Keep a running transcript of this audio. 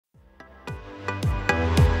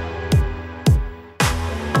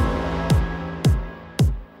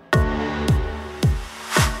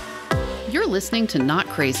listening to Not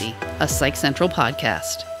Crazy, a Psych Central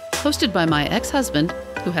podcast, hosted by my ex-husband,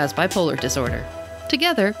 who has bipolar disorder.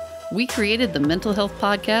 Together, we created the mental health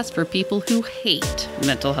podcast for people who hate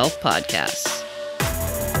mental health podcasts.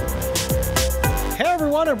 Hey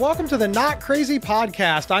everyone, and welcome to the Not Crazy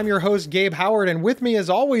podcast. I'm your host, Gabe Howard, and with me as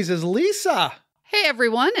always is Lisa. Hey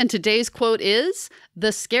everyone, and today's quote is,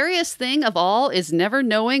 "The scariest thing of all is never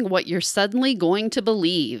knowing what you're suddenly going to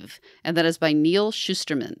believe." And that is by Neil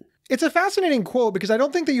Shusterman. It's a fascinating quote because I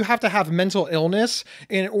don't think that you have to have mental illness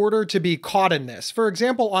in order to be caught in this. For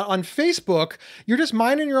example, on Facebook, you're just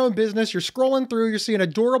minding your own business. You're scrolling through, you're seeing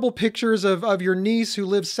adorable pictures of your niece who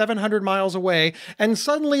lives 700 miles away. And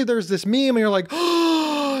suddenly there's this meme and you're like,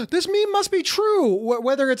 oh, this meme must be true,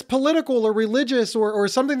 whether it's political or religious or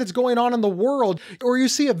something that's going on in the world. Or you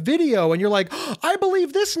see a video and you're like, oh, I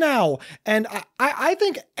believe this now. And I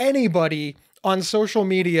think anybody on social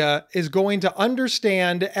media is going to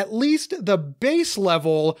understand at least the base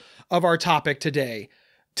level of our topic today.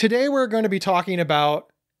 Today, we're going to be talking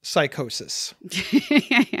about psychosis.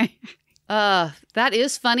 That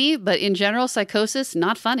is funny, but in general, psychosis,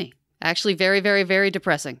 not funny. Actually, very, very, very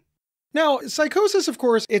depressing. Now, psychosis, of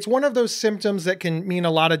course, it's one of those symptoms that can mean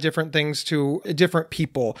a lot of different things to different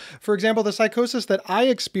people. For example, the psychosis that I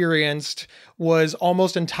experienced was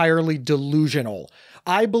almost entirely delusional.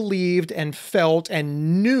 I believed and felt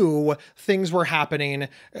and knew things were happening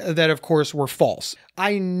that, of course, were false.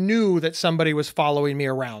 I knew that somebody was following me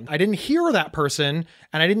around. I didn't hear that person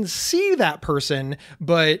and I didn't see that person,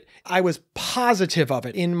 but I was positive of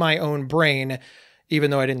it in my own brain, even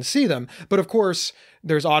though I didn't see them. But of course,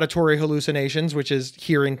 there's auditory hallucinations, which is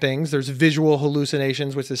hearing things. There's visual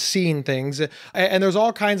hallucinations, which is seeing things. And there's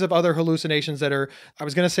all kinds of other hallucinations that are, I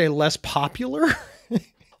was going to say, less popular.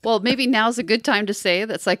 Well, maybe now's a good time to say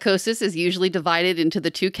that psychosis is usually divided into the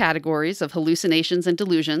two categories of hallucinations and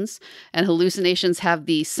delusions. And hallucinations have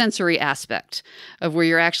the sensory aspect of where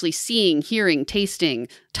you're actually seeing, hearing, tasting,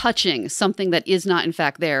 touching something that is not in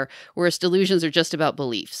fact there, whereas delusions are just about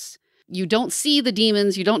beliefs. You don't see the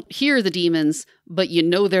demons, you don't hear the demons, but you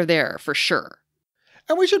know they're there for sure.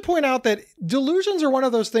 And we should point out that delusions are one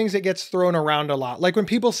of those things that gets thrown around a lot. Like when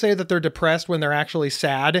people say that they're depressed when they're actually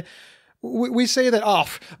sad, we say that, oh,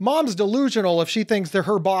 mom's delusional if she thinks that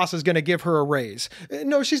her boss is going to give her a raise.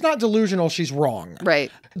 No, she's not delusional. She's wrong.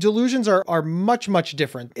 Right. Delusions are much, much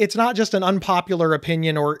different. It's not just an unpopular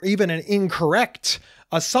opinion or even an incorrect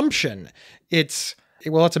assumption. It's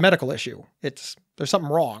a medical issue. There's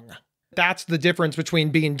something wrong. That's the difference between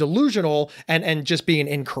being delusional and just being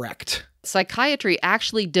incorrect. Psychiatry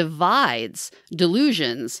actually divides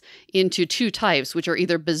delusions into two types, which are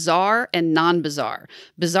either bizarre and non-bizarre.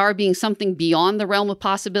 Bizarre being something beyond the realm of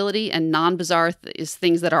possibility, and non-bizarre is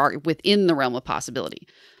things that are within the realm of possibility.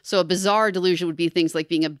 So a bizarre delusion would be things like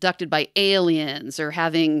being abducted by aliens or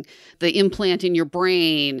having the implant in your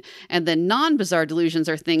brain. And then non-bizarre delusions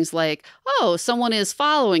are things like, oh, someone is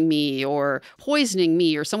following me or poisoning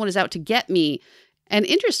me or someone is out to get me. And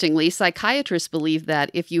interestingly, psychiatrists believe that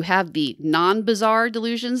if you have the non-bizarre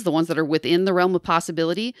delusions, the ones that are within the realm of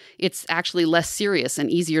possibility, it's actually less serious and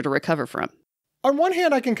easier to recover from. On one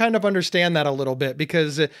hand, I can kind of understand that a little bit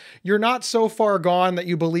because you're not so far gone that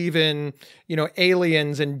you believe in,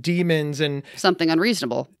 aliens and demons and something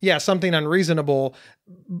unreasonable. Yeah, something unreasonable.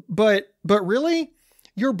 But really,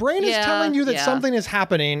 your brain is telling you that something is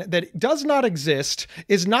happening that does not exist,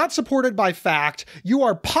 is not supported by fact. You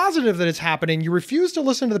are positive that it's happening. You refuse to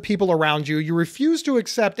listen to the people around you. You refuse to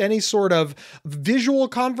accept any sort of visual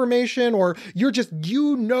confirmation, or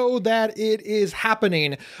you know that it is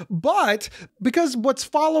happening. But because what's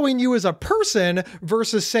following you is a person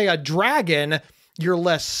versus, say, a dragon, you're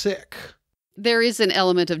less sick. There is an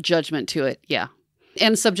element of judgment to it, yeah.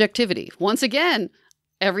 And subjectivity. Once again,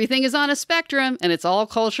 everything is on a spectrum and it's all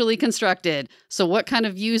culturally constructed. So what kind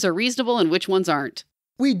of views are reasonable and which ones aren't?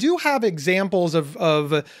 We do have examples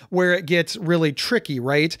of where it gets really tricky,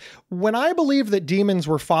 right? When I believed that demons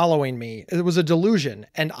were following me, it was a delusion,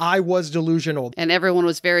 and I was delusional. And everyone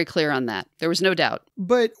was very clear on that. There was no doubt.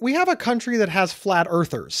 But we have a country that has flat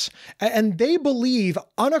earthers, and they believe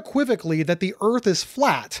unequivocally that the earth is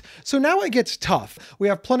flat. So now it gets tough. We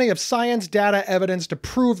have plenty of science, data, evidence to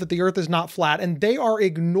prove that the earth is not flat, and they are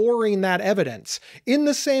ignoring that evidence in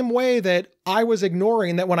the same way that I was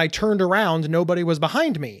ignoring that when I turned around, nobody was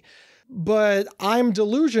behind me. But I'm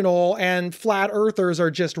delusional and flat earthers are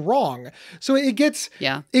just wrong. So it gets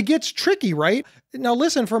tricky, right? Now,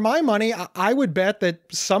 listen, for my money, I would bet that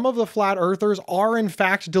some of the flat earthers are in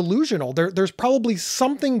fact delusional. There's probably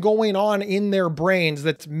something going on in their brains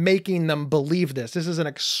that's making them believe this. This is an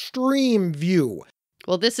extreme view.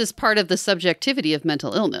 Well, this is part of the subjectivity of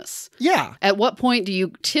mental illness. Yeah. At what point do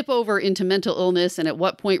you tip over into mental illness, and at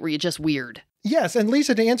what point were you just weird? Yes. And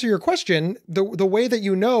Lisa, to answer your question, the way that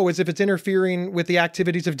you know is if it's interfering with the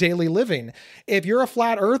activities of daily living. If you're a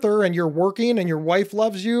flat earther and you're working and your wife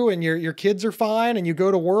loves you and your kids are fine and you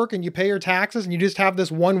go to work and you pay your taxes and you just have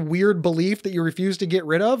this one weird belief that you refuse to get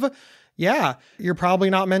rid of, yeah, you're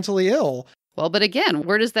probably not mentally ill. Well, but again,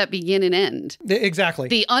 where does that begin and end? Exactly.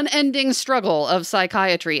 The unending struggle of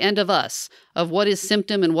psychiatry and of us, of what is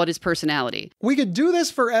symptom and what is personality. We could do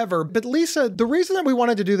this forever, but Lisa, the reason that we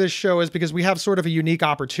wanted to do this show is because we have sort of a unique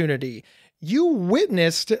opportunity. You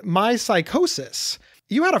witnessed my psychosis.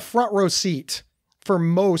 You had a front row seat for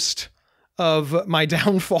most of my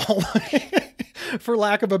downfall. For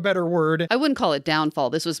lack of a better word. I wouldn't call it downfall.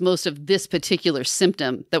 This was most of this particular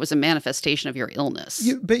symptom that was a manifestation of your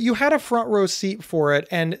illness. But you had a front row seat for it.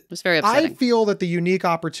 And it was very upsetting. I feel that the unique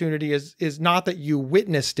opportunity is not that you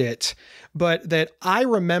witnessed it, but that I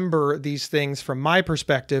remember these things from my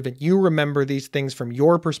perspective and you remember these things from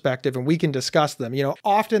your perspective and we can discuss them. You know,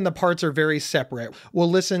 often the parts are very separate. We'll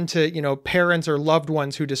listen to, you know, parents or loved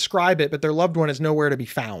ones who describe it, but their loved one is nowhere to be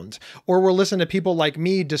found. Or we'll listen to people like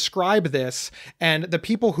me describe this, and the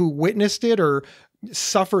people who witnessed it or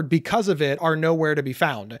suffered because of it are nowhere to be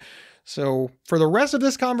found. So for the rest of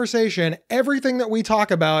this conversation, everything that we talk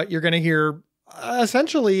about, you're going to hear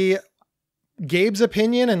essentially Gabe's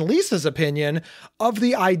opinion and Lisa's opinion of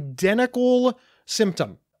the identical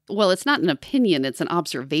symptom. Well, it's not an opinion, it's an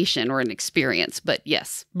observation or an experience, but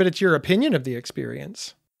yes. But it's your opinion of the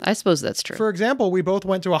experience. I suppose that's true. For example, we both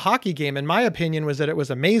went to a hockey game and my opinion was that it was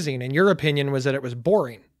amazing and your opinion was that it was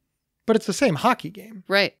boring. But it's the same hockey game.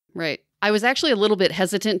 Right, right. I was actually a little bit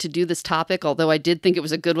hesitant to do this topic, although I did think it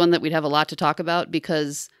was a good one that we'd have a lot to talk about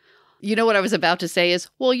because, you know what I was about to say is,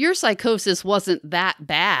 well, your psychosis wasn't that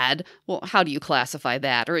bad. Well, how do you classify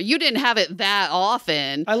that? Or you didn't have it that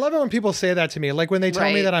often. I love it when people say that to me, like when they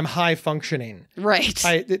tell me that I'm high functioning. Right.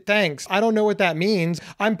 Thanks. I don't know what that means.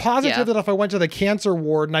 I'm positive that if I went to the cancer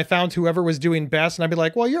ward and I found whoever was doing best, and I'd be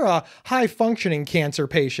like, well, you're a high functioning cancer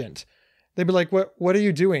patient. They'd be like, what are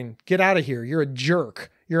you doing? Get out of here. You're a jerk.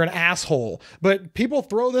 You're an asshole. But people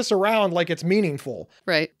throw this around like it's meaningful.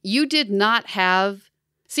 Right. You did not have...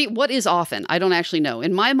 See, what is often? I don't actually know.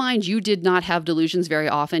 In my mind, you did not have delusions very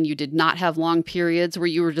often. You did not have long periods where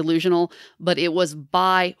you were delusional, but it was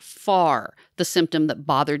by far the symptom that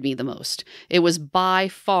bothered me the most. It was by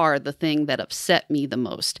far the thing that upset me the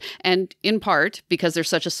most. And in part because there's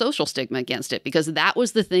such a social stigma against it, because that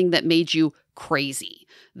was the thing that made you crazy.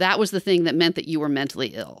 That was the thing that meant that you were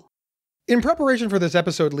mentally ill. In preparation for this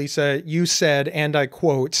episode, Lisa, you said, and I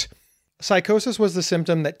quote, "Psychosis was the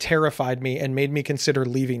symptom that terrified me and made me consider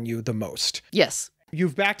leaving you the most." Yes.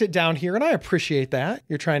 You've backed it down here, and I appreciate that.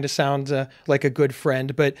 You're trying to sound like a good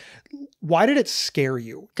friend, but why did it scare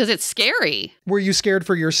you? Because it's scary. Were you scared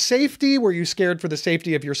for your safety? Were you scared for the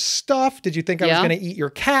safety of your stuff? Did you think I was going to eat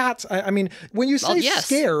your cats? I mean, when you say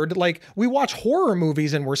scared, like we watch horror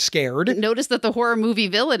movies and we're scared. Notice that the horror movie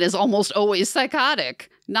villain is almost always psychotic.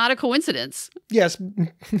 Not a coincidence. Yes.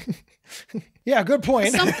 Yeah, good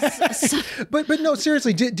point. But no,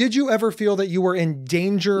 seriously, did you ever feel that you were in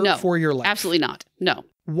danger for your life? Absolutely not. No.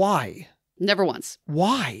 Why? Never once.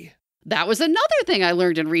 Why? That was another thing I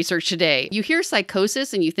learned in research today. You hear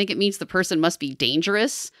psychosis and you think it means the person must be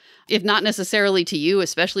dangerous, if not necessarily to you,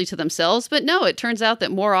 especially to themselves. But no, it turns out that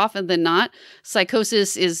more often than not,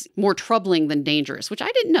 psychosis is more troubling than dangerous, which I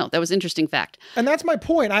didn't know. That was an interesting fact. And that's my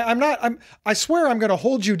point. I swear I'm going to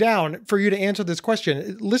hold you down for you to answer this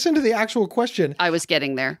question. Listen to the actual question. I was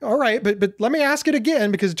getting there. All right, but let me ask it again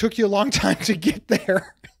because it took you a long time to get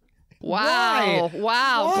there. Wow. Why?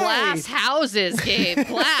 Wow. Why? Glass houses, Gabe.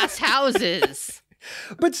 Glass houses.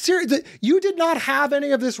 But seriously, you did not have any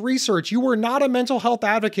of this research. You were not a mental health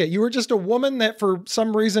advocate. You were just a woman that for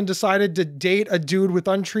some reason decided to date a dude with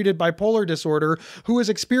untreated bipolar disorder who has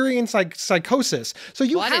experienced psychosis. So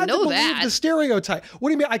you had to believe the stereotype. What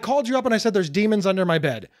do you mean? I called you up and I said, there's demons under my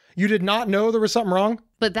bed. You did not know there was something wrong?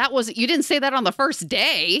 But you didn't say that on the first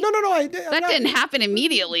day. No. That didn't happen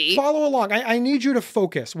immediately. Follow along. I need you to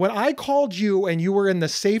focus. When I called you and you were in the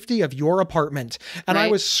safety of your apartment and I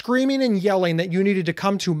was screaming and yelling that you needed to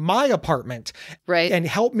come to my apartment and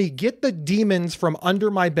help me get the demons from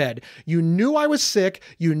under my bed, you knew I was sick.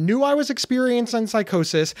 You knew I was experiencing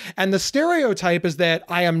psychosis. And the stereotype is that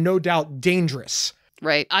I am no doubt dangerous.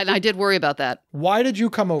 Right. And I did worry about that. Why did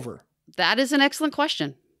you come over? That is an excellent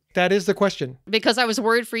question. That is the question. Because I was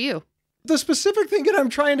worried for you. The specific thing that I'm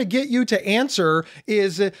trying to get you to answer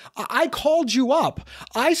is I called you up.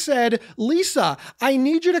 I said, Lisa, I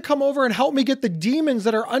need you to come over and help me get the demons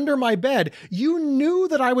that are under my bed. You knew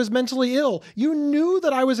that I was mentally ill. You knew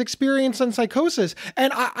that I was experiencing psychosis.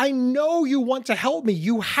 And I know you want to help me.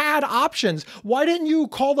 You had options. Why didn't you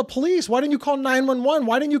call the police? Why didn't you call 911?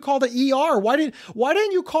 Why didn't you call the ER? Why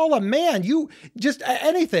didn't you call a man? You just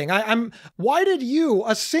anything. Why did you,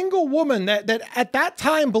 a single woman that at that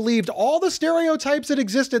time believed all the stereotypes that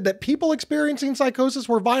existed that people experiencing psychosis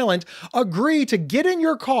were violent, agree to get in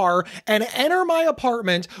your car and enter my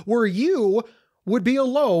apartment where you would be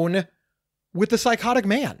alone with the psychotic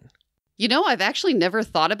man? You know, I've actually never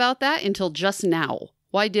thought about that until just now.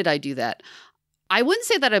 Why did I do that? I wouldn't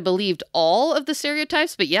say that I believed all of the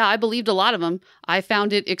stereotypes, but yeah, I believed a lot of them. I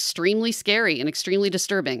found it extremely scary and extremely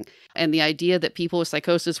disturbing. And the idea that people with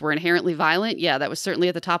psychosis were inherently violent, yeah, that was certainly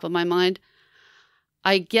at the top of my mind.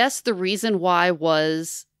 I guess the reason why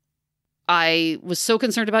was I was so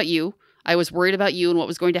concerned about you. I was worried about you and what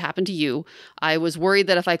was going to happen to you. I was worried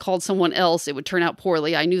that if I called someone else, it would turn out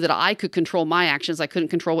poorly. I knew that I could control my actions. I couldn't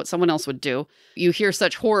control what someone else would do. You hear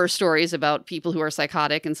such horror stories about people who are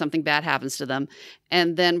psychotic and something bad happens to them.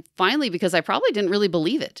 And then finally, because I probably didn't really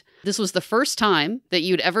believe it, this was the first time that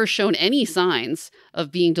you'd ever shown any signs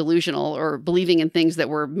of being delusional or believing in things that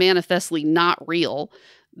were manifestly not real,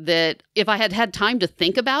 that if I had had time to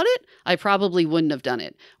think about it, I probably wouldn't have done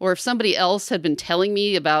it. Or if somebody else had been telling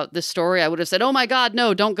me about this story, I would have said, oh my God,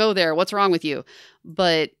 no, don't go there. What's wrong with you?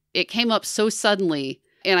 But it came up so suddenly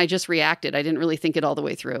and I just reacted. I didn't really think it all the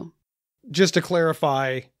way through. Just to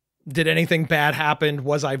clarify, did anything bad happen?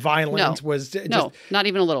 Was I violent? No, no, not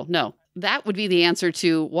even a little. No. That would be the answer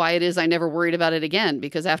to why it is I never worried about it again,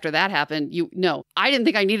 because after that happened, I didn't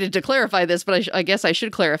think I needed to clarify this, but I guess I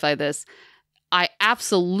should clarify this. I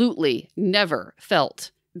absolutely never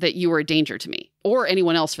felt that you were a danger to me or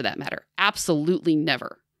anyone else for that matter. Absolutely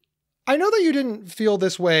never. I know that you didn't feel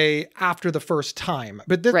this way after the first time,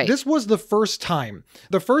 but this was the first time.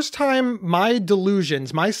 The first time my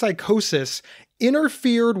delusions, my psychosis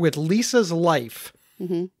interfered with Lisa's life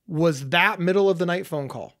was that middle of the night phone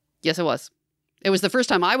call. Yes, it was. It was the first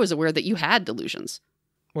time I was aware that you had delusions.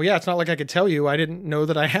 Well, yeah, it's not like I could tell you. I didn't know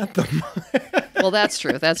that I had them. Well, that's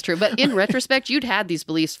true. That's true. But in retrospect, you'd had these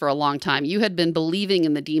beliefs for a long time. You had been believing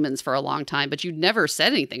in the demons for a long time, but you'd never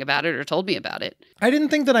said anything about it or told me about it. I didn't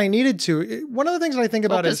think that I needed to. One of the things that I think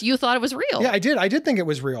about is... you thought it was real. Yeah, I did. I did think it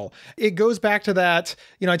was real. It goes back to that,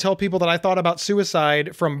 I tell people that I thought about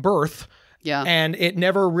suicide from birth. Yeah. And it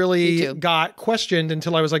never really got questioned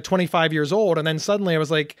until I was like 25 years old. And then suddenly I was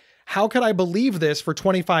like, how could I believe this for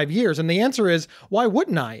 25 years? And the answer is, why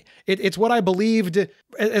wouldn't I? It's what I believed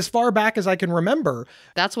as far back as I can remember.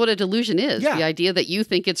 That's what a delusion is. Yeah. The idea that you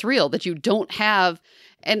think it's real, that you don't have.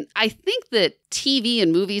 And I think that TV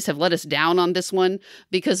and movies have let us down on this one,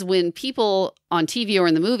 because when people on TV or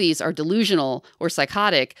in the movies are delusional or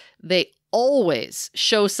psychotic, they always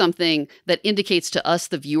show something that indicates to us,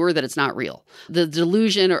 the viewer, that it's not real. The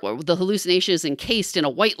delusion or the hallucination is encased in a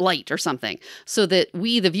white light or something, so that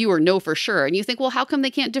we, the viewer, know for sure. And you think, well, how come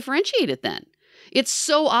they can't differentiate it then? It's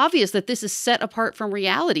so obvious that this is set apart from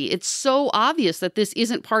reality. It's so obvious that this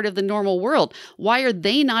isn't part of the normal world. Why are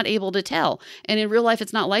they not able to tell? And in real life,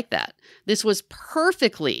 it's not like that. This was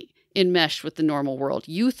perfectly enmeshed with the normal world.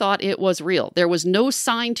 You thought it was real. There was no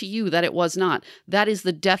sign to you that it was not. That is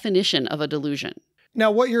the definition of a delusion. Now,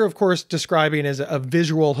 what you're, of course, describing is a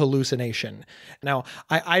visual hallucination. Now,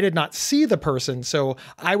 I did not see the person, so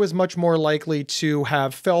I was much more likely to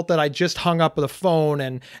have felt that I just hung up the phone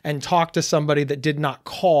and talked to somebody that did not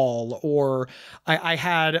call, or I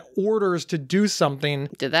had orders to do something.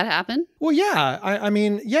 Did that happen? Well, yeah. I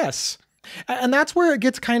mean, yes. And that's where it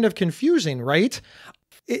gets kind of confusing, right?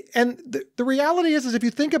 The reality is if you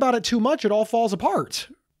think about it too much, it all falls apart.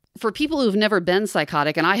 For people who've never been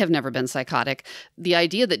psychotic, and I have never been psychotic, the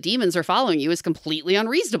idea that demons are following you is completely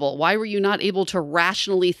unreasonable. Why were you not able to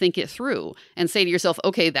rationally think it through and say to yourself,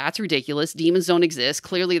 okay, that's ridiculous. Demons don't exist.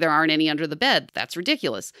 Clearly there aren't any under the bed. That's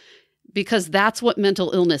ridiculous. Because that's what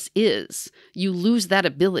mental illness is. You lose that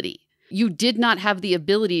ability. You did not have the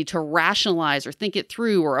ability to rationalize or think it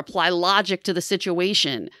through or apply logic to the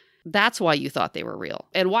situation. That's why you thought they were real.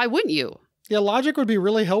 And why wouldn't you? Yeah, logic would be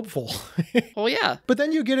really helpful. Well, yeah. But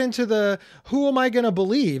then you get into who am I going to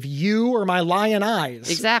believe? You or my lying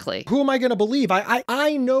eyes? Exactly. Who am I going to believe?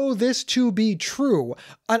 I know this to be true.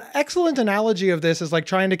 An excellent analogy of this is like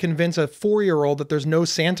trying to convince a 4-year-old that there's no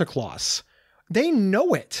Santa Claus. They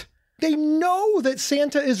know it. They know that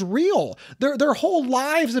Santa is real. Their whole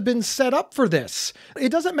lives have been set up for this. It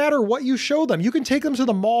doesn't matter what you show them. You can take them to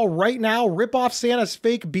the mall right now, rip off Santa's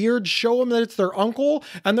fake beard, show them that it's their uncle,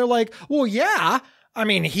 and they're like, well, yeah, I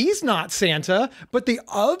mean, he's not Santa, but the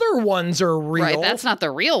other ones are real. Right, that's not the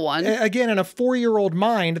real one. Again, in a 4-year-old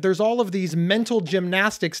mind, there's all of these mental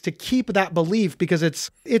gymnastics to keep that belief because it's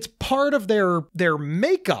part of their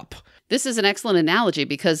makeup. This is an excellent analogy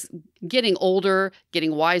because getting older,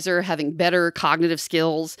 getting wiser, having better cognitive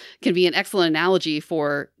skills can be an excellent analogy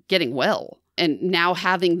for getting well. And now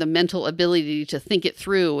having the mental ability to think it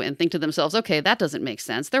through and think to themselves, okay, that doesn't make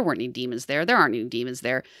sense. There weren't any demons there. There aren't any demons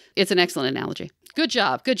there. It's an excellent analogy. Good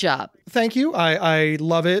job. Good job. Thank you. I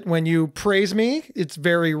love it when you praise me. It's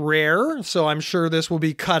very rare, so I'm sure this will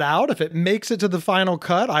be cut out. If it makes it to the final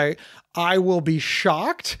cut, I will be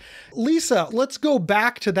shocked. Lisa, let's go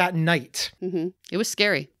back to that night. Mm-hmm. It was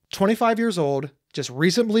scary. 25 years old, just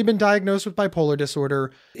recently been diagnosed with bipolar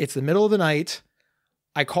disorder. It's the middle of the night.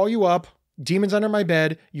 I call you up, demons under my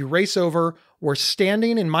bed. You race over. We're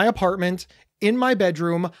standing in my apartment, in my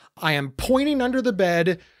bedroom. I am pointing under the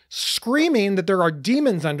bed, screaming that there are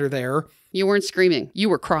demons under there. You weren't screaming. You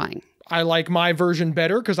were crying. I like my version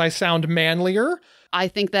better because I sound manlier. I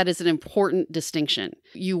think that is an important distinction.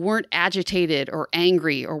 You weren't agitated or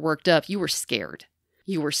angry or worked up. You were scared.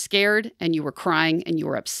 You were scared and you were crying and you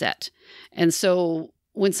were upset. And so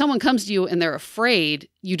when someone comes to you and they're afraid,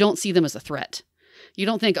 you don't see them as a threat. You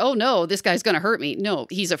don't think, oh no, this guy's going to hurt me. No,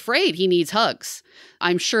 he's afraid. He needs hugs.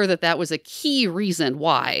 I'm sure that was a key reason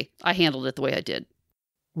why I handled it the way I did.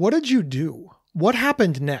 What did you do? What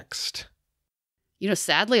happened next?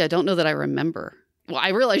 Sadly, I don't know that I remember. Well, I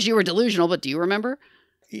realize you were delusional, but do you remember?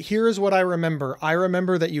 Here's what I remember. I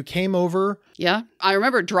remember that you came over. Yeah. I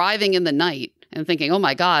remember driving in the night and thinking, oh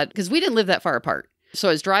my God, because we didn't live that far apart. So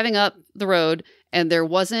I was driving up the road and there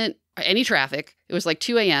wasn't any traffic. It was like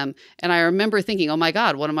 2 a.m. And I remember thinking, oh my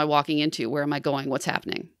God, what am I walking into? Where am I going? What's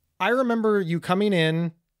happening? I remember you coming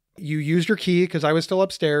in. You used your key because I was still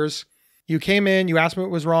upstairs. You came in. You asked me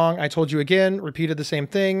what was wrong. I told you again, repeated the same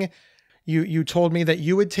thing. You told me that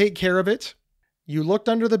you would take care of it. You looked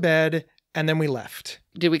under the bed and then we left.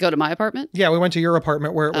 Did we go to my apartment? Yeah, we went to your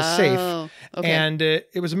apartment where it was safe. Okay. And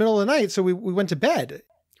it was the middle of the night, so we went to bed.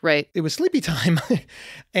 Right. It was sleepy time.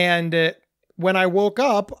 And when I woke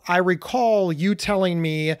up, I recall you telling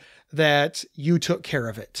me that you took care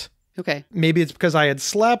of it. Okay. Maybe it's because I had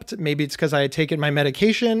slept. Maybe it's because I had taken my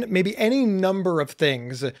medication. Maybe any number of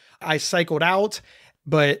things. I cycled out,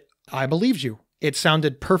 but I believed you. It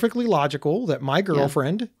sounded perfectly logical that my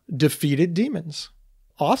girlfriend defeated demons.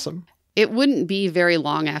 Awesome. It wouldn't be very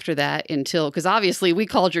long after that because obviously we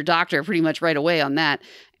called your doctor pretty much right away on that.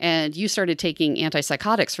 And you started taking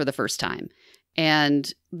antipsychotics for the first time.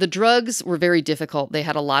 And the drugs were very difficult. They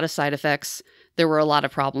had a lot of side effects. There were a lot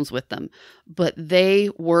of problems with them, but they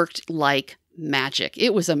worked like magic.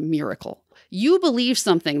 It was a miracle. You believed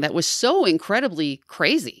something that was so incredibly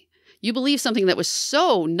crazy. You believed something that was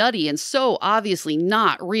so nutty and so obviously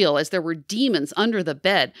not real as there were demons under the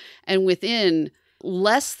bed. And within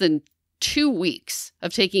less than 2 weeks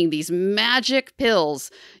of taking these magic pills,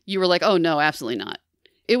 you were like, oh no, absolutely not.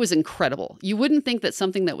 It was incredible. You wouldn't think that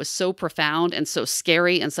something that was so profound and so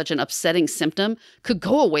scary and such an upsetting symptom could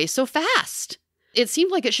go away so fast. It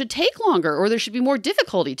seemed like it should take longer or there should be more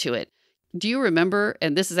difficulty to it. Do you remember,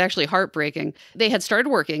 and this is actually heartbreaking, they had started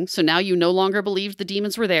working, so now you no longer believed the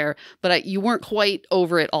demons were there, but you weren't quite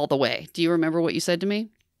over it all the way. Do you remember what you said to me?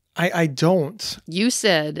 I don't. You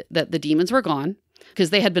said that the demons were gone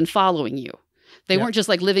because they had been following you. They weren't just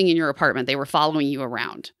like living in your apartment. They were following you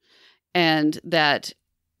around. And that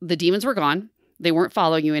the demons were gone. They weren't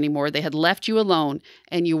following you anymore. They had left you alone,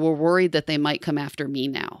 and you were worried that they might come after me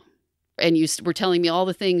now. And you were telling me all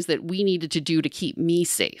the things that we needed to do to keep me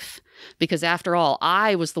safe. Because after all,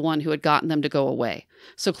 I was the one who had gotten them to go away.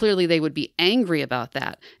 So clearly they would be angry about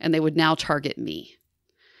that, and they would now target me.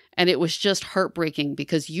 And it was just heartbreaking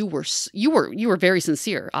because you were very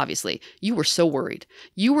sincere, obviously. You were so worried.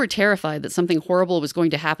 You were terrified that something horrible was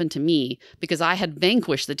going to happen to me because I had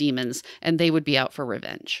vanquished the demons and they would be out for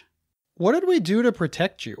revenge. What did we do to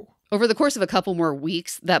protect you? Over the course of a couple more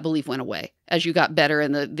weeks, that belief went away as you got better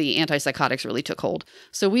and the antipsychotics really took hold.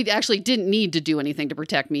 So we actually didn't need to do anything to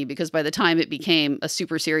protect me because by the time it became a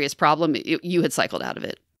super serious problem, you had cycled out of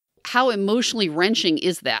it. How emotionally wrenching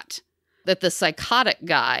is that? That the psychotic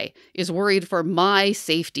guy is worried for my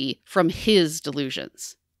safety from his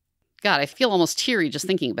delusions. God, I feel almost teary just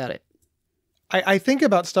thinking about it. I think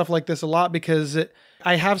about stuff like this a lot because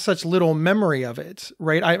I have such little memory of it,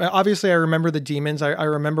 right? Obviously I remember the demons. I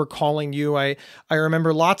remember calling you. I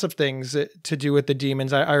remember lots of things to do with the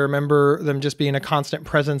demons. I remember them just being a constant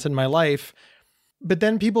presence in my life. But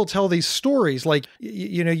then people tell these stories, like,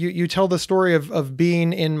 you tell the story of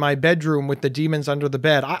being in my bedroom with the demons under the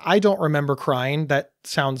bed. I don't remember crying. That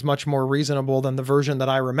sounds much more reasonable than the version that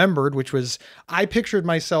I remembered, which was, I pictured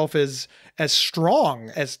myself as strong,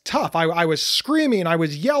 as tough. I was screaming, I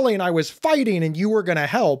was yelling, I was fighting, and you were going to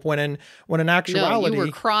help, when in actuality... No, you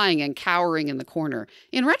were crying and cowering in the corner.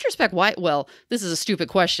 In retrospect, why? Well, this is a stupid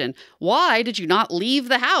question. Why did you not leave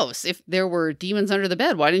the house? If there were demons under the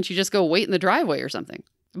bed, why didn't you just go wait in the driveway or something?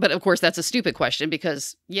 But of course, that's a stupid question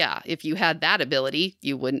because, yeah, if you had that ability,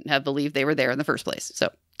 you wouldn't have believed they were there in the first place. So,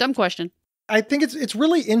 dumb question. I think it's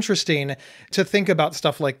really interesting to think about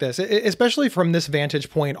stuff like this, especially from this vantage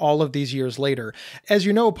point all of these years later. As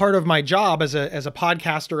you know, part of my job as a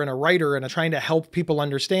podcaster and a writer and trying to help people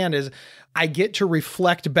understand is I get to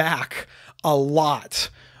reflect back a lot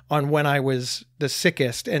on when I was the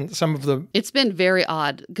sickest and some of the... It's been very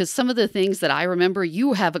odd because some of the things that I remember,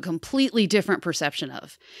 you have a completely different perception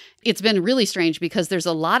of. It's been really strange because there's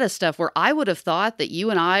a lot of stuff where I would have thought that you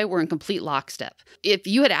and I were in complete lockstep. If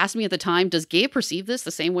you had asked me at the time, does Gabe perceive this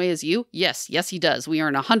the same way as you? Yes, he does. We are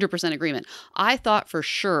in 100% agreement. I thought for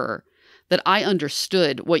sure that I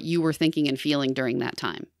understood what you were thinking and feeling during that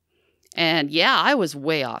time. And yeah, I was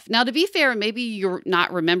way off. Now, to be fair, maybe you're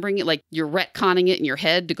not remembering it, like you're retconning it in your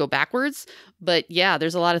head to go backwards. But yeah,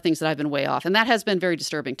 there's a lot of things that I've been way off. And that has been very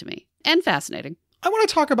disturbing to me and fascinating. I want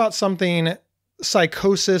to talk about something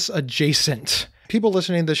psychosis adjacent. People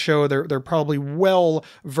listening to the show, they're probably well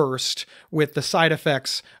versed with the side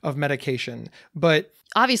effects of medication. But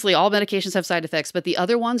obviously, all medications have side effects, but the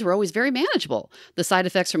other ones were always very manageable. The side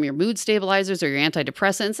effects from your mood stabilizers or your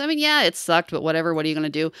antidepressants, I mean, yeah, it sucked, but whatever, what are you going to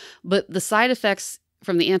do? But the side effects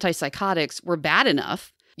from the antipsychotics were bad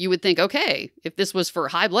enough. You would think, okay, if this was for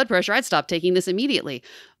high blood pressure, I'd stop taking this immediately.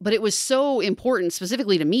 But it was so important,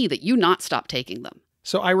 specifically to me, that you not stop taking them.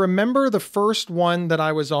 So I remember the first one that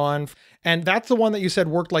I was on, and that's the one that you said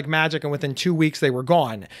worked like magic, and within 2 weeks they were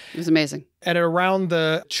gone. It was amazing. At around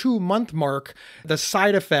the 2-month mark, the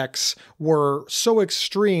side effects were so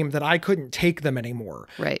extreme that I couldn't take them anymore.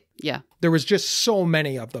 Right. Yeah. There was just so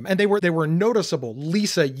many of them, and they were noticeable.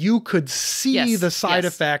 Lisa, you could see the side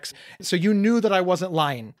effects, so you knew that I wasn't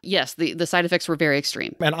lying. Yes, the side effects were very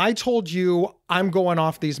extreme. And I told you, I'm going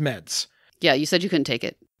off these meds. Yeah, you said you couldn't take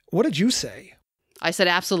it. What did you say? I said,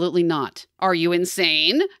 absolutely not. Are you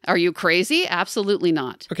insane? Are you crazy? Absolutely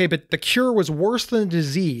not. Okay, but the cure was worse than the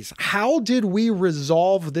disease. How did we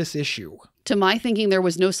resolve this issue? To my thinking, there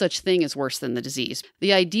was no such thing as worse than the disease.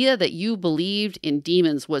 The idea that you believed in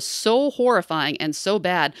demons was so horrifying and so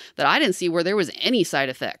bad that I didn't see where there was any side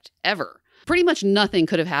effect, ever. Pretty much nothing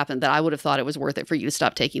could have happened that I would have thought it was worth it for you to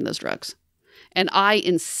stop taking those drugs. And I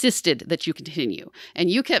insisted that you continue. And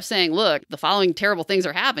you kept saying, look, the following terrible things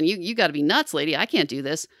are happening. You got to be nuts, lady. I can't do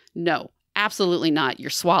this. No, absolutely not.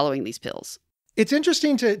 You're swallowing these pills. It's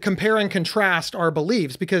interesting to compare and contrast our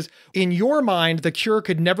beliefs because in your mind, the cure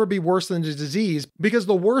could never be worse than the disease because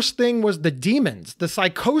the worst thing was the demons. The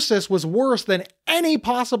psychosis was worse than any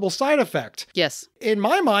possible side effect. Yes. In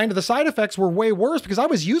my mind, the side effects were way worse because I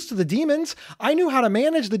was used to the demons. I knew how to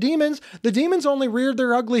manage the demons. The demons only reared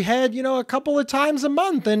their ugly head, a couple of times a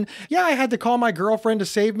month. And yeah, I had to call my girlfriend to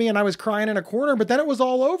save me and I was crying in a corner, but then it was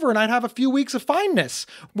all over and I'd have a few weeks of fineness.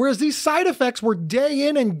 Whereas these side effects were day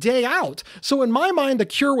in and day out. So in my mind, the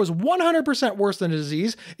cure was 100% worse than the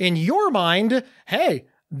disease. In your mind, hey,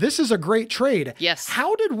 this is a great trade. Yes.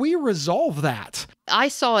 How did we resolve that? I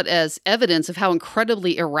saw it as evidence of how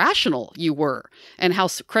incredibly irrational you were and how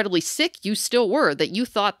incredibly sick you still were, that you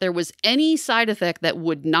thought there was any side effect that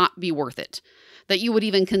would not be worth it. That you would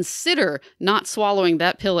even consider not swallowing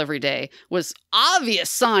that pill every day was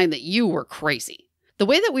obvious sign that you were crazy. The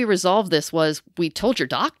way that we resolved this was we told your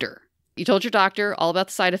doctor. You told your doctor all about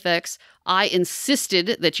the side effects. I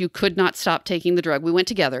insisted that you could not stop taking the drug. We went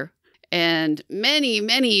together. And many,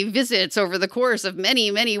 many visits over the course of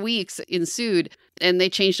many, many weeks ensued, and they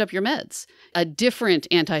changed up your meds. A different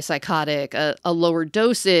antipsychotic, a lower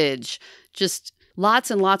dosage, just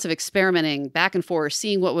lots and lots of experimenting back and forth,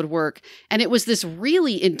 seeing what would work. And it was this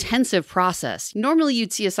really intensive process. Normally,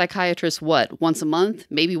 you'd see a psychiatrist, once a month,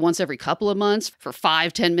 maybe once every couple of months for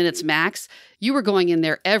 5-10 minutes max. You were going in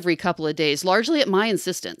there every couple of days, largely at my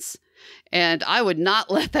insistence. And I would not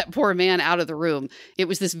let that poor man out of the room. It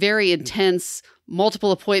was this very intense,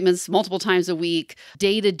 multiple appointments, multiple times a week,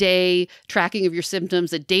 day-to-day tracking of your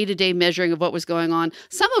symptoms, a day-to-day measuring of what was going on,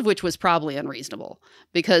 some of which was probably unreasonable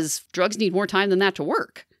because drugs need more time than that to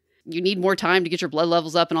work. You need more time to get your blood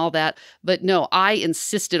levels up and all that. But no, I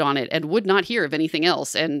insisted on it and would not hear of anything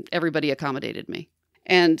else. And everybody accommodated me.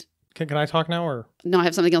 And Can I talk now or? no, I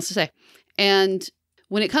have something else to say. And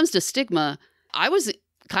when it comes to stigma, I was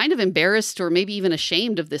kind of embarrassed or maybe even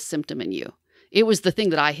ashamed of this symptom in you. It was the thing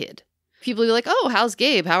that I hid. People would be like, oh, how's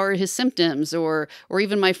Gabe? How are his symptoms? Or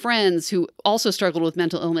even my friends who also struggled with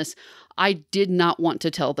mental illness. I did not want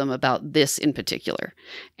to tell them about this in particular.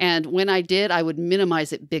 And when I did, I would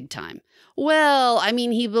minimize it big time. Well, I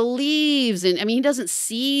mean, he believes in, he doesn't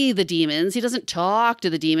see the demons. He doesn't talk to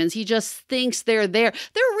the demons. He just thinks they're there.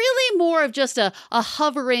 They're really more of just a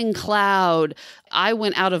hovering cloud. I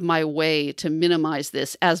went out of my way to minimize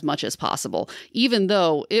this as much as possible, even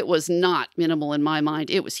though it was not minimal in my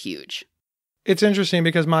mind. It was huge. It's interesting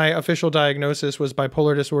because my official diagnosis was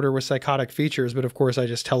bipolar disorder with psychotic features, but of course I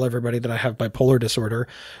just tell everybody that I have bipolar disorder.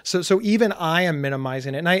 So even I am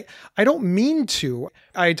minimizing it. And I don't mean to.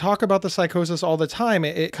 I talk about the psychosis all the time.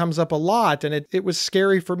 It comes up a lot, and it was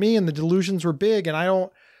scary for me, and the delusions were big, and I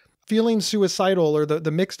don't feeling suicidal or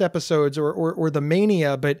the mixed episodes or the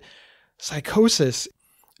mania, but psychosis.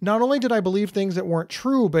 Not only did I believe things that weren't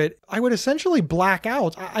true, but I would essentially black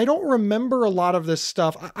out. I don't remember a lot of this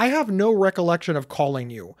stuff. I have no recollection of calling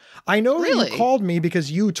you. I know that you called me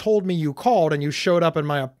because you told me you called and you showed up in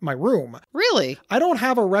my room. Really? I don't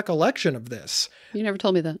have a recollection of this. You never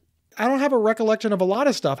told me that. I don't have a recollection of a lot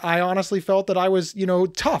of stuff. I honestly felt that I was,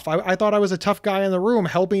 tough. I thought I was a tough guy in the room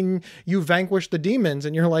helping you vanquish the demons.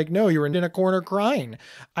 And you're like, no, you were in a corner crying.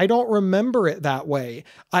 I don't remember it that way.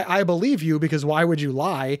 I believe you because why would you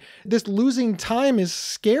lie? This losing time is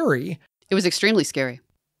scary. It was extremely scary.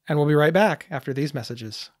 And we'll be right back after these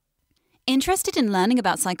messages. Interested in learning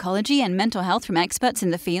about psychology and mental health from experts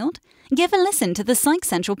in the field? Give a listen to the Psych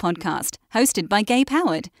Central Podcast, hosted by Gabe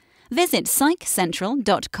Howard. Visit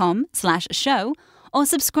psychcentral.com/show or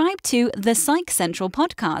subscribe to the Psych Central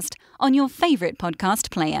Podcast on your favorite podcast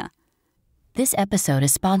player. This episode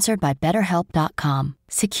is sponsored by BetterHelp.com.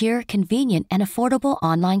 Secure, convenient, and affordable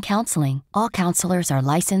online counseling. All counselors are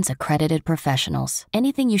licensed, accredited professionals.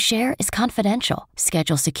 Anything you share is confidential.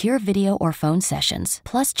 Schedule secure video or phone sessions,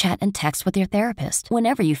 plus chat and text with your therapist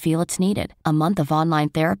whenever you feel it's needed. A month of online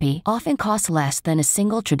therapy often costs less than a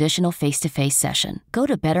single traditional face-to-face session. Go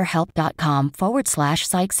to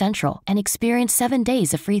BetterHelp.com/Psych Central and experience 7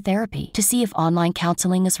 days of free therapy to see if online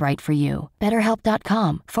counseling is right for you.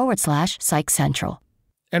 BetterHelp.com/Psych Central.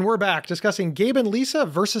 And we're back discussing Gabe and Lisa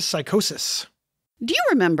versus psychosis. Do you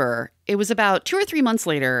remember it was about 2 or 3 months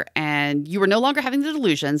later and you were no longer having the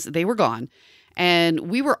delusions, they were gone, and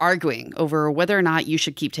we were arguing over whether or not you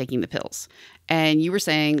should keep taking the pills. And you were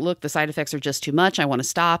saying, look, the side effects are just too much. I want to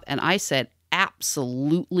stop. And I said,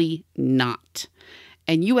 absolutely not.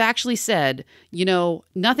 And you actually said,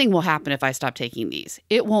 nothing will happen if I stop taking these.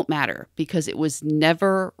 It won't matter because it was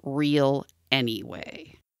never real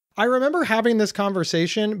anyway. I remember having this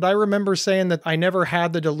conversation, but I remember saying that I never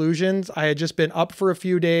had the delusions. I had just been up for a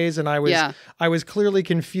few days and I was clearly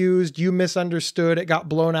confused. You misunderstood. It got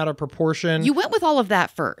blown out of proportion. You went with all of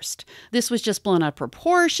that first. This was just blown out of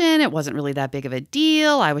proportion. It wasn't really that big of a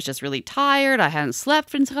deal. I was just really tired. I hadn't slept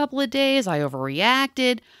for a couple of days. I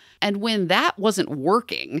overreacted. And when that wasn't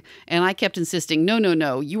working and I kept insisting,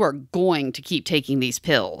 no, you are going to keep taking these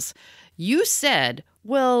pills, you said,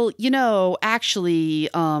 well, actually,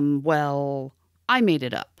 I made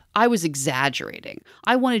it up. I was exaggerating.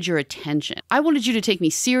 I wanted your attention. I wanted you to take me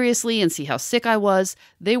seriously and see how sick I was.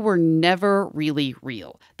 They were never really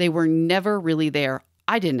real. They were never really there.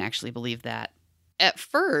 I didn't actually believe that. At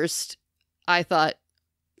first, I thought,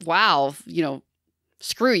 wow,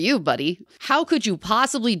 screw you, buddy. How could you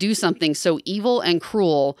possibly do something so evil and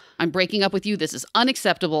cruel? I'm breaking up with you. This is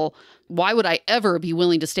unacceptable. Why would I ever be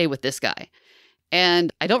willing to stay with this guy?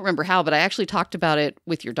 And I don't remember how, but I actually talked about it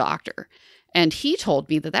with your doctor. And he told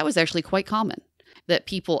me that was actually quite common, that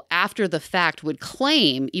people after the fact would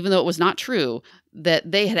claim, even though it was not true,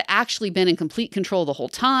 that they had actually been in complete control the whole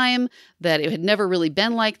time, that it had never really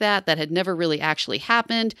been like that had never really actually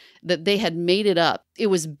happened, that they had made it up. It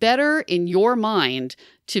was better in your mind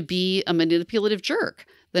to be a manipulative jerk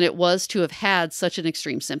than it was to have had such an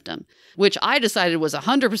extreme symptom, which I decided was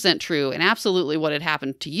 100% true and absolutely what had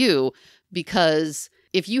happened to you. Because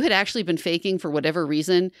if you had actually been faking for whatever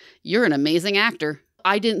reason, you're an amazing actor.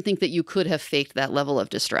 I didn't think that you could have faked that level of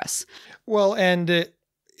distress. Well, and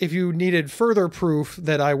if you needed further proof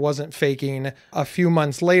that I wasn't faking, a few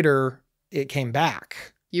months later, it came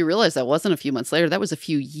back. You realize that wasn't a few months later. That was a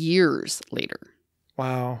few years later.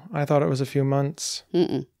 Wow. I thought it was a few months.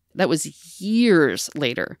 That was years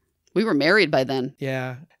later. We were married by then.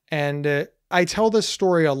 Yeah. And I tell this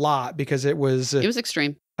story a lot because it was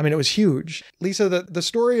extreme. I mean, it was huge. Lisa, the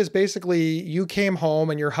story is basically you came home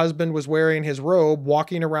and your husband was wearing his robe,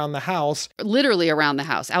 walking around the house. Literally around the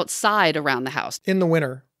house, outside around the house. In the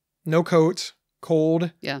winter. No coat,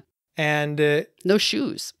 cold. Yeah. And no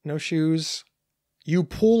shoes. No shoes. You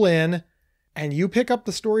pull in and you pick up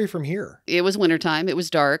the story from here. It was wintertime. It was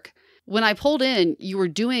dark. When I pulled in, you were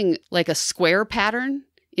doing like a square pattern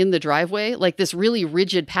in the driveway, like this really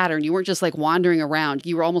rigid pattern. You weren't just like wandering around.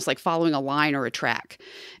 You were almost like following a line or a track.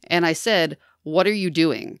 And I said, "What are you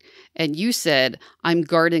doing?" And you said, "I'm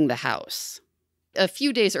guarding the house." A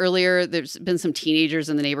few days earlier, there's been some teenagers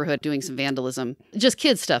in the neighborhood doing some vandalism. Just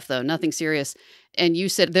kid stuff, though, nothing serious. And you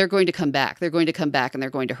said, "They're going to come back. They're going to come back and they're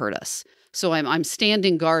going to hurt us. So I'm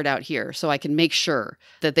standing guard out here so I can make sure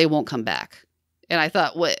that they won't come back." And I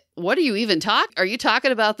thought, what are you even talking? Are you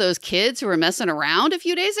talking about those kids who were messing around a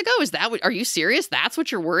few days ago? Are you serious? That's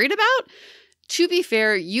what you're worried about? To be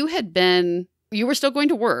fair, you were still going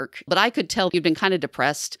to work, but I could tell you'd been kind of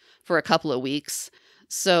depressed for a couple of weeks.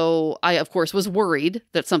 So I, of course, was worried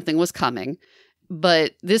that something was coming.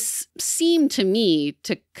 But this seemed to me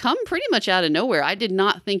to come pretty much out of nowhere. I did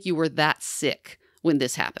not think you were that sick when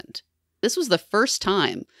this happened. This was the first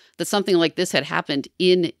time that something like this had happened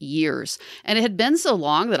in years. And it had been so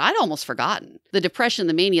long that I'd almost forgotten. The depression,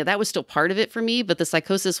 the mania, that was still part of it for me, but the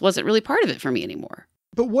psychosis wasn't really part of it for me anymore.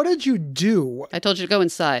 But what did you do? I told you to go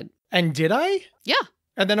inside. And did I? Yeah.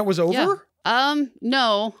 And then it was over? Yeah.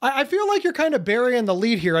 No. I feel like you're kind of burying the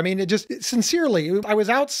lead here. I mean, sincerely, I was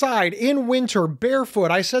outside in winter, barefoot.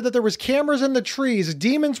 I said that there was cameras in the trees.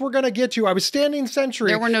 Demons were going to get you. I was standing sentry.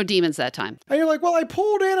 There were no demons that time. And you're like, well, I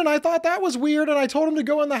pulled in and I thought that was weird. And I told him to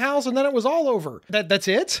go in the house and then it was all over. That's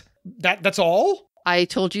it? That's all? I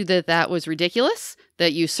told you that was ridiculous,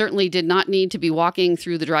 that you certainly did not need to be walking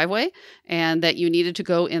through the driveway and that you needed to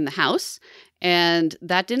go in the house. And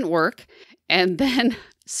that didn't work. And then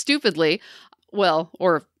stupidly,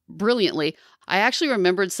 or brilliantly, I actually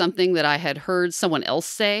remembered something that I had heard someone else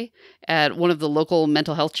say at one of the local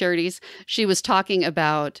mental health charities. She was talking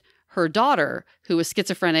about her daughter who was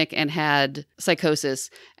schizophrenic and had psychosis,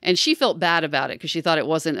 and she felt bad about it because she thought it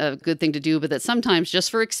wasn't a good thing to do, but that sometimes just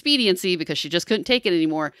for expediency, because she just couldn't take it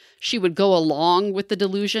anymore, she would go along with the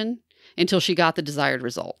delusion until she got the desired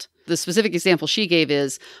result. The specific example she gave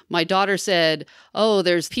is, my daughter said, "Oh,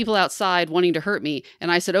 there's people outside wanting to hurt me."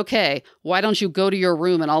 And I said, "Okay, why don't you go to your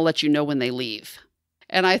room and I'll let you know when they leave?"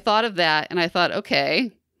 And I thought of that and I thought,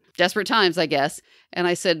 okay, desperate times, I guess. And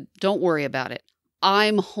I said, "Don't worry about it.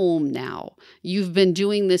 I'm home now. You've been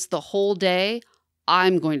doing this the whole day.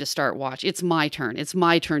 I'm going to start watch. It's my turn. It's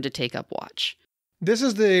my turn to take up watch." This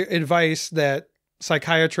is the advice that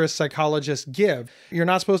psychiatrists, psychologists give. You're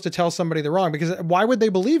not supposed to tell somebody the wrong, because why would they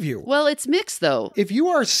believe you? Well, it's mixed though. If you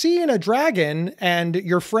are seeing a dragon and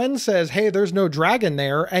your friend says, "Hey, there's no dragon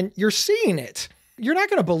there," and you're seeing it, you're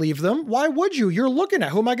not going to believe them. Why would you? You're looking at,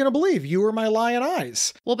 who am I going to believe? You or my lying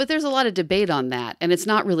eyes? Well, but there's a lot of debate on that, and it's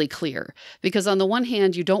not really clear. Because on the one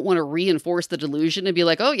hand, you don't want to reinforce the delusion and be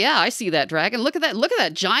like, "Oh yeah, I see that dragon. Look at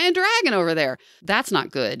that giant dragon over there." That's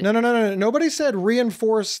not good. No. Nobody said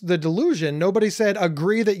reinforce the delusion. Nobody said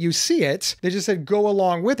agree that you see it. They just said go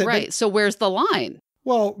along with it. Right. So where's the line?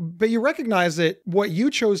 Well, but you recognize that what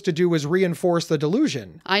you chose to do was reinforce the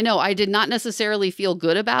delusion. I know. I did not necessarily feel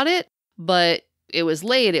good about it, but it was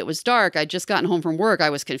late. It was dark. I'd just gotten home from work. I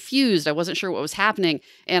was confused. I wasn't sure what was happening.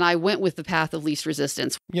 And I went with the path of least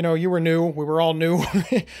resistance. You know, you were new. We were all new.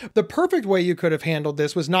 The perfect way you could have handled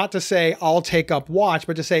this was not to say, "I'll take up watch,"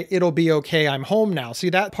 but to say, "It'll be okay. I'm home now." See,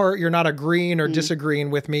 that part, you're not agreeing or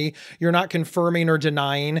disagreeing with me. You're not confirming or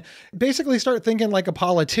denying. Basically start thinking like a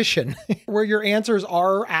politician, where your answers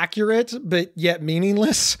are accurate, but yet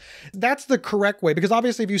meaningless. That's the correct way. Because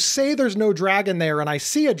obviously, if you say there's no dragon there and I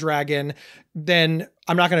see a dragon, then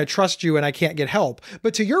I'm not going to trust you and I can't get help.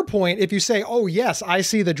 But to your point, if you say, "Oh yes, I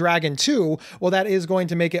see the dragon too," well, that is going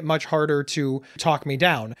to make it much harder to talk me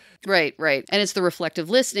down. Right. And it's the reflective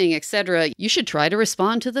listening, etc. You should try to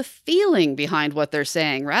respond to the feeling behind what they're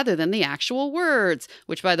saying rather than the actual words,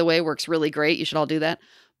 which, by the way, works really great. You should all do that.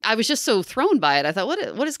 I was just so thrown by it. I thought,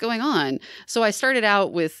 what is going on? So I started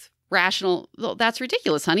out with rational. "Well, that's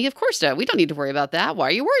ridiculous, honey. Of course not. We don't need to worry about that. Why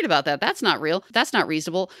are you worried about that? That's not real. That's not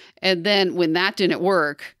reasonable." And then when that didn't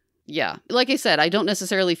work, yeah, like I said, I don't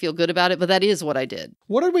necessarily feel good about it, but that is what I did.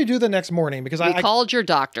 What did we do the next morning? Because I called your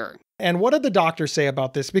doctor. And what did the doctor say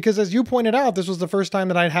about this? Because as you pointed out, this was the first time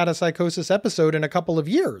that I'd had a psychosis episode in a couple of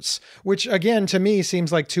years, which again, to me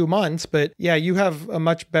seems like 2 months. But yeah, you have a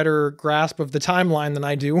much better grasp of the timeline than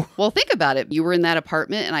I do. Well, think about it. You were in that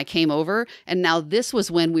apartment and I came over, and now this was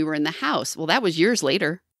when we were in the house. Well, that was years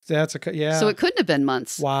later. Yeah. So it couldn't have been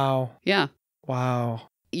months. Wow. Yeah. Wow.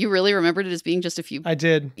 You really remembered it as being just a few? I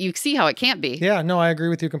did. You see how it can't be. Yeah, no, I agree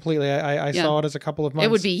with you completely. I saw it as a couple of months.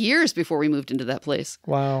 It would be years before we moved into that place.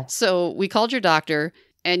 Wow. So we called your doctor,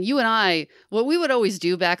 and you and I, what we would always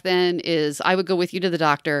do back then is I would go with you to the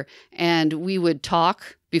doctor, and we would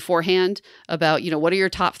talk beforehand about, what are your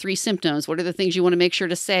top 3 symptoms? What are the things you want to make sure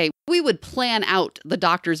to say? We would plan out the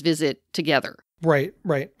doctor's visit together. Right.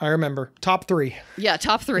 I remember. Top 3. Yeah,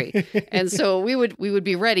 top 3. And so we would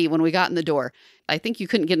be ready when we got in the door. I think you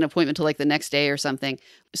couldn't get an appointment till like the next day or something.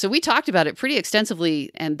 So we talked about it pretty extensively.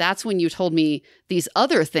 And that's when you told me these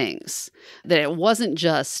other things, that it wasn't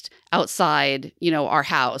just outside, our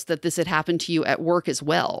house, that this had happened to you at work as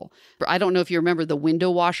well. I don't know if you remember, the window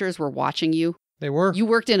washers were watching you. They were. You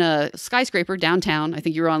worked in a skyscraper downtown. I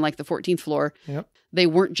think you were on like the 14th floor. Yep. They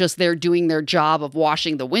weren't just there doing their job of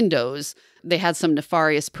washing the windows. They had some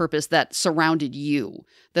nefarious purpose that surrounded you,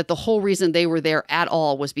 that the whole reason they were there at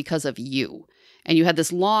all was because of you. And you had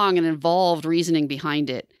this long and involved reasoning behind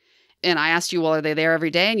it. And I asked you, well, are they there every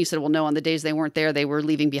day? And you said, well, no, on the days they weren't there, they were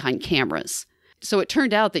leaving behind cameras. So it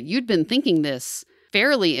turned out that you'd been thinking this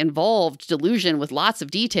fairly involved delusion with lots of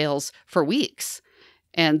details for weeks.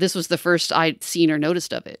 And this was the first I'd seen or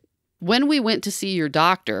noticed of it. When we went to see your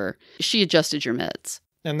doctor, she adjusted your meds.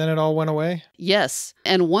 And then it all went away? Yes.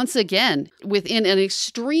 And once again, within an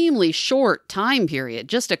extremely short time period,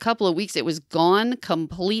 just a couple of weeks, it was gone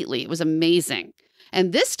completely. It was amazing.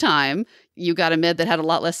 And this time, you got a med that had a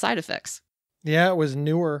lot less side effects. Yeah, it was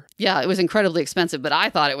newer. Yeah, it was incredibly expensive, but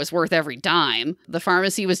I thought it was worth every dime. The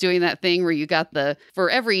pharmacy was doing that thing where you got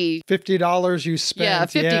for every $50 you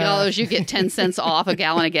spent. Yeah, $50 you get 10 cents off a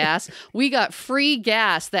gallon of gas. We got free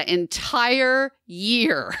gas that entire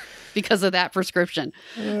year because of that prescription,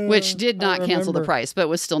 which did not cancel the price, but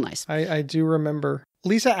was still nice. I do remember.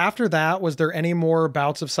 Lisa, after that, was there any more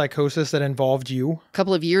bouts of psychosis that involved you? A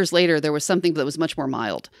couple of years later, there was something that was much more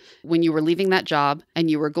mild. When you were leaving that job and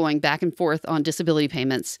you were going back and forth on disability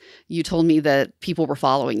payments, you told me that people were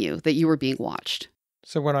following you, that you were being watched.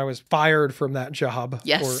 So when I was fired from that job.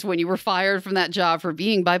 Yes, when you were fired from that job for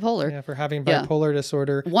being bipolar. Yeah, for having bipolar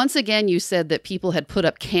disorder. Once again, you said that people had put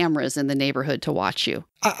up cameras in the neighborhood to watch you.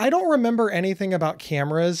 I don't remember anything about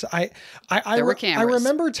cameras. There were cameras. I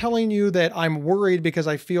remember telling you that I'm worried because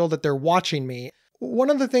I feel that they're watching me.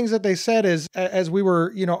 One of the things that they said is, as we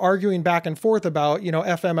were, arguing back and forth about,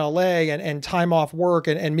 FMLA and time off work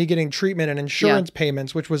and me getting treatment and insurance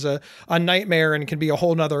payments, which was a nightmare and can be a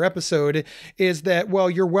whole nother episode, is that,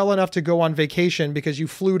 well, you're well enough to go on vacation because you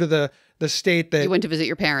flew to the state that... You went to visit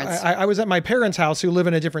your parents. I was at my parents' house who live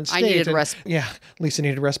in a different state. I needed respite. Yeah, Lisa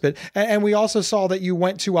needed respite. And we also saw that you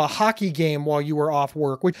went to a hockey game while you were off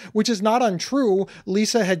work, which is not untrue.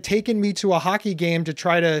 Lisa had taken me to a hockey game to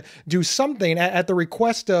try to do something at the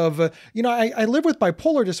request of, I live with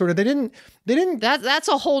bipolar disorder. They didn't... That's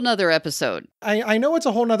a whole nother episode. I know it's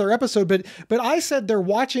a whole nother episode, but I said they're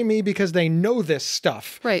watching me because they know this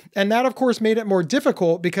stuff. Right. And that, of course, made it more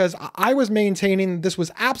difficult because I was maintaining this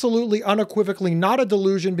was absolutely unequivocally not a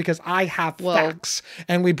delusion because I have facts.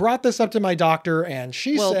 And we brought this up to my doctor and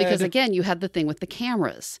she said... Well, because again, you had the thing with the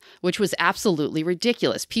cameras, which was absolutely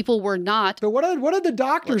ridiculous. People were not... But what did the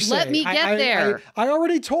doctor say? Let me get there. I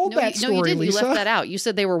already told that story, No, you didn't. Lisa. You left that out. You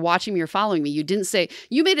said they were watching me or following me. You didn't say...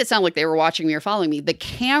 You made it sound like they were watching me or following me. The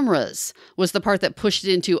cameras was the part that pushed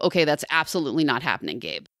it into, okay, that's absolutely not happening,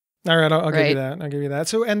 Gabe. All right, I'll give you that. I'll give you that.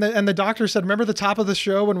 So, and the doctor said, remember the top of the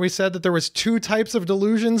show when we said that there was 2 types of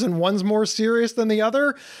delusions and one's more serious than the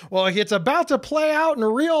other? Well, it's about to play out in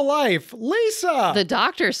real life. Lisa! The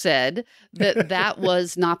doctor said that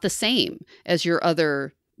was not the same as your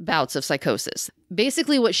other bouts of psychosis.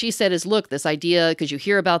 Basically, what she said is, look, this idea, because you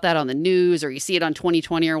hear about that on the news or you see it on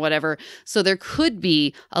 2020 or whatever. So there could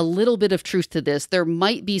be a little bit of truth to this. There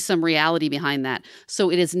might be some reality behind that. So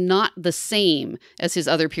it is not the same as his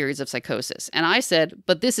other periods of psychosis. And I said,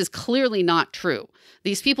 but this is clearly not true.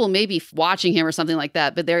 These people may be watching him or something like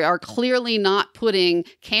that, but they are clearly not putting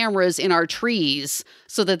cameras in our trees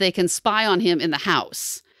so that they can spy on him in the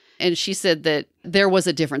house. And she said that there was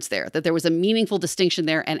a difference there, that there was a meaningful distinction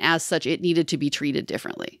there, and as such, it needed to be treated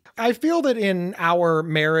differently. I feel that in our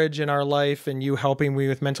marriage and our life and you helping me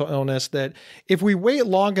with mental illness, that if we wait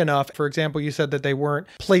long enough, for example, you said that they weren't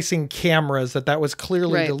placing cameras, that was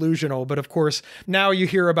clearly delusional. But of course, now you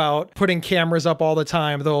hear about putting cameras up all the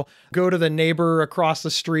time. They'll go to the neighbor across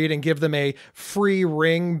the street and give them a free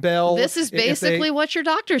ring bell. This is basically what your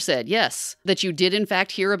doctor said, yes. That you did in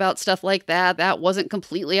fact hear about stuff like that. That wasn't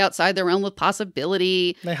completely outside the realm of possibility.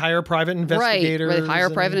 They hire private investigators. Right. They hire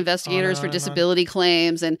private investigators for disability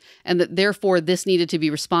claims, and that therefore this needed to be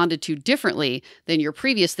responded to differently than your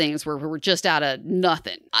previous things where we were just out of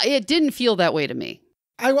nothing. It didn't feel that way to me.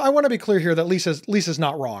 I want to be clear here that Lisa's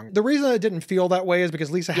not wrong. The reason it didn't feel that way is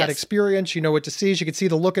because Lisa had experience. She knew what to see. She could see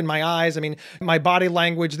the look in my eyes. I mean, my body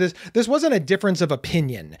language. This wasn't a difference of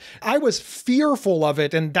opinion. I was fearful of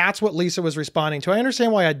it, and that's what Lisa was responding to. I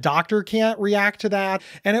understand why a doctor can't react to that,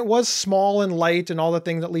 and it was small and light and all the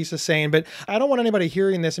things that Lisa's saying, but I don't want anybody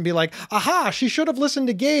hearing this and be like, aha, she should have listened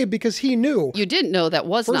to Gabe because he knew. You didn't know that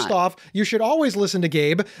was First off, you should always listen to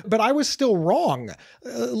Gabe, but I was still wrong.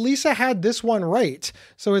 Lisa had this one right.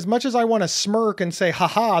 So as much as I want to smirk and say,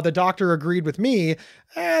 haha, the doctor agreed with me,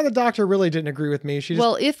 the doctor really didn't agree with me.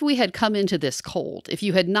 Well, if we had come into this cold, if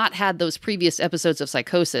you had not had those previous episodes of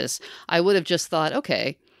psychosis, I would have just thought,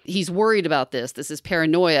 okay, he's worried about this. This is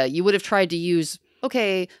paranoia. You would have tried to use,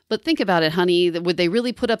 okay, but think about it, honey. Would they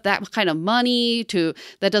really put up that kind of money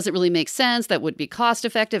that doesn't really make sense? That would be cost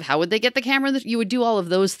effective. How would they get the camera? You would do all of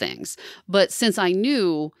those things. But since I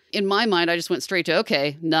knew, in my mind, I just went straight to,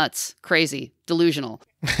 okay, nuts, crazy, delusional.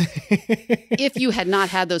 If you had not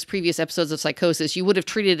had those previous episodes of psychosis, you would have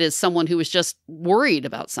treated it as someone who was just worried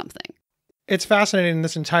about something. It's fascinating in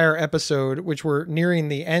this entire episode, which we're nearing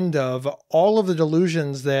the end of, all of the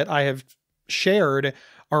delusions that I have shared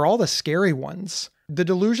are all the scary ones. The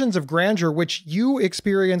delusions of grandeur, which you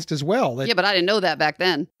experienced as well. Yeah, but I didn't know that back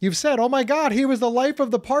then. You've said, oh my God, he was the life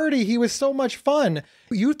of the party. He was so much fun.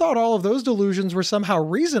 You thought all of those delusions were somehow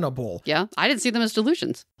reasonable. Yeah, I didn't see them as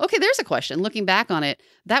delusions. Okay, there's a question. Looking back on it,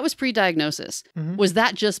 that was pre-diagnosis. Mm-hmm. Was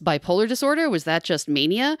that just bipolar disorder? Was that just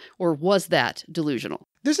mania? Or was that delusional?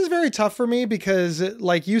 This is very tough for me because,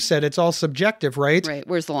 like you said, it's all subjective, right? Right.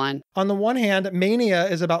 Where's the line? On the one hand, mania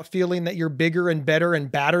is about feeling that you're bigger and better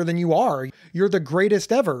and badder than you are. You're the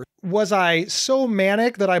greatest ever. Was I so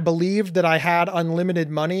manic that I believed that I had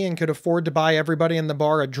unlimited money and could afford to buy everybody in the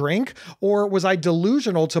bar a drink? Or was I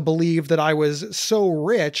delusional to believe that I was so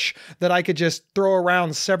rich that I could just throw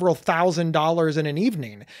around several $1,000s in an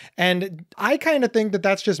evening? And I kind of think that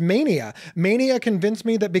that's just mania. Mania convinced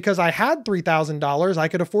me that because I had $3,000, I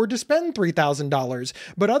could afford to spend $3,000.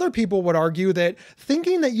 But other people would argue that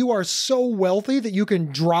thinking that you are so wealthy that you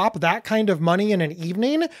can drop that kind of money in an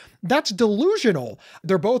evening, that's delusional.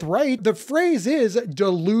 They're both right. The phrase is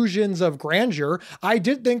delusions of grandeur. I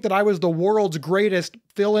did think that I was the world's greatest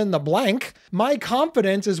fill in the blank. My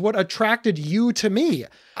confidence is what attracted you to me.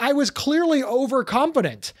 I was clearly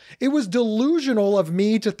overconfident. It was delusional of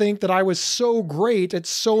me to think that I was so great at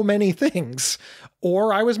so many things.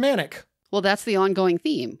 Or I was manic. Well, that's the ongoing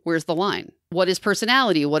theme. Where's the line? What is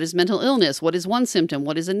personality? What is mental illness? What is one symptom?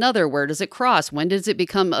 What is another? Where does it cross? When does it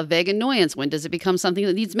become a vague annoyance? When does it become something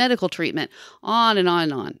that needs medical treatment? On and on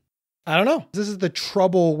and on. I don't know. This is the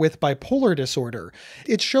trouble with bipolar disorder.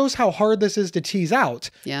 It shows how hard this is to tease out.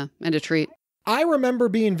 Yeah, and to treat. I remember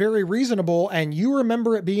being very reasonable and you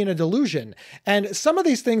remember it being a delusion. And some of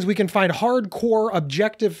these things we can find hardcore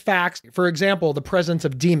objective facts. For example, the presence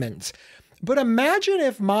of demons. But imagine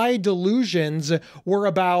if my delusions were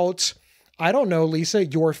about, I don't know, Lisa,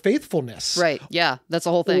 your faithfulness. Right. Yeah, that's the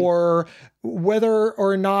whole thing. Or whether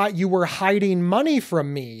or not you were hiding money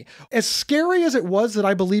from me. As scary as it was that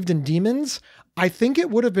I believed in demons, I think it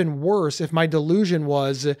would have been worse if my delusion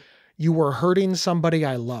was you were hurting somebody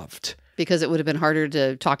I loved. Because it would have been harder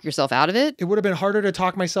to talk yourself out of it? It would have been harder to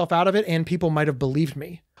talk myself out of it, and people might have believed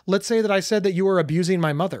me. Let's say that I said that you were abusing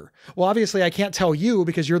my mother. Well, obviously I can't tell you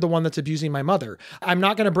because you're the one that's abusing my mother. I'm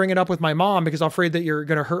not going to bring it up with my mom because I'm afraid that you're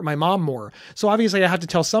going to hurt my mom more. So obviously I have to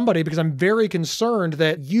tell somebody because I'm very concerned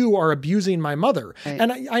that you are abusing my mother. Right.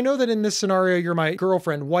 And I know that in this scenario, you're my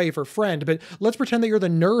girlfriend, wife, or friend, but let's pretend that you're the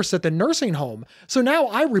nurse at the nursing home. So now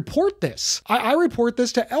I report this. I report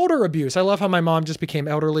this to elder abuse. I love how my mom just became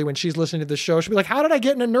elderly when she's listening to the show. She'll be like, how did I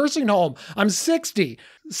get in a nursing home? I'm 60.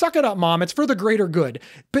 Suck it up, Mom. It's for the greater good.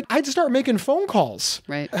 But I'd start making phone calls.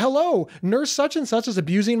 Right. Hello, nurse such and such is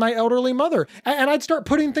abusing my elderly mother. And I'd start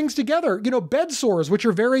putting things together, bed sores, which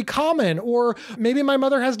are very common, or maybe my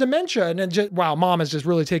mother has dementia. And just, wow, Mom has just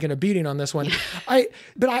really taken a beating on this one.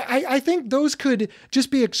 I think those could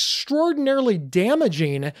just be extraordinarily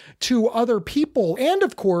damaging to other people. And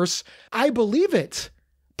of course, I believe it.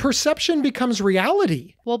 Perception becomes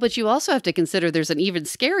reality. Well, but you also have to consider there's an even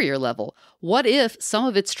scarier level. What if some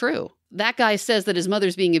of it's true? That guy says that his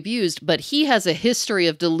mother's being abused, but he has a history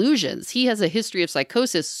of delusions. He has a history of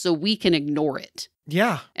psychosis, so we can ignore it.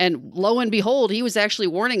 Yeah. And lo and behold, he was actually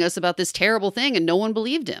warning us about this terrible thing, and no one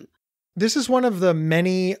believed him. This is one of the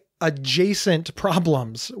many adjacent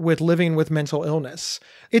problems with living with mental illness.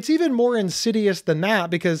 It's even more insidious than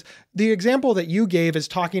that because the example that you gave is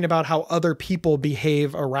talking about how other people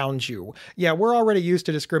behave around you. Yeah, we're already used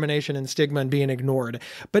to discrimination and stigma and being ignored.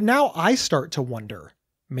 But now I start to wonder,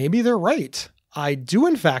 maybe they're right. I do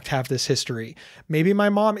in fact have this history. Maybe my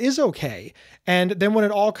mom is okay. And then when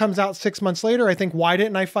it all comes out 6 months later, I think, why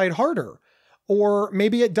didn't I fight harder? Or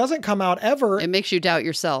maybe it doesn't come out ever. It makes you doubt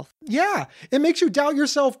yourself. Yeah, it makes you doubt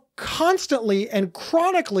yourself constantly and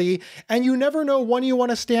chronically, and you never know when you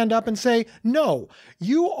want to stand up and say, no,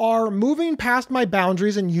 you are moving past my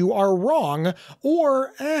boundaries and you are wrong,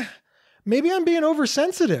 or maybe I'm being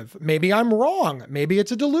oversensitive. Maybe I'm wrong. Maybe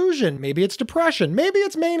it's a delusion. Maybe it's depression. Maybe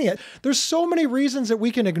it's mania. There's so many reasons that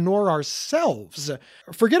we can ignore ourselves.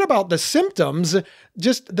 Forget about the symptoms,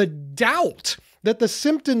 just the doubt that the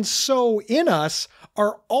symptoms sow in us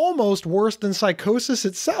are almost worse than psychosis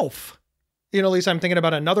itself. You know, Lisa, I'm thinking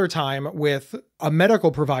about another time with a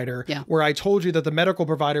medical provider where I told you that the medical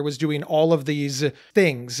provider was doing all of these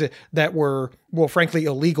things that were, well, frankly,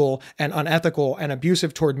 illegal and unethical and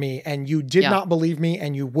abusive toward me. And you did not believe me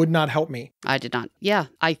and you would not help me. I did not. Yeah,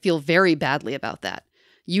 I feel very badly about that.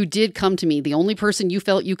 You did come to me, the only person you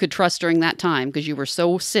felt you could trust during that time, because you were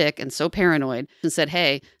so sick and so paranoid, and said,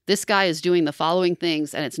 hey, this guy is doing the following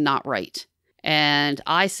things and it's not right. And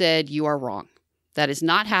I said, you are wrong. That is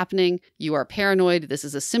not happening. You are paranoid. This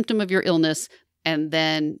is a symptom of your illness. And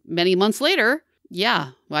then many months later,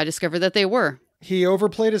 I discovered that they were. He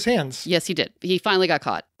overplayed his hands. Yes, he did. He finally got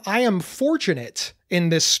caught. I am fortunate in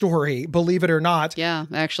this story, believe it or not. Yeah,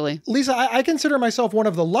 actually. Lisa, I consider myself one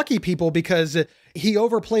of the lucky people because he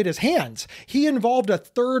overplayed his hands. He involved a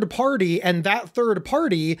third party, and that third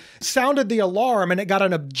party sounded the alarm, and it got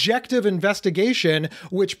an objective investigation,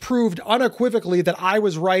 which proved unequivocally that I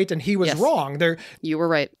was right and he was wrong. You were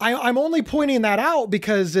right. I'm only pointing that out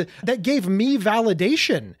because that gave me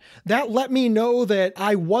validation. That let me know that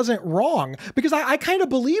I wasn't wrong, because I kind of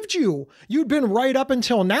believed you. You'd been right up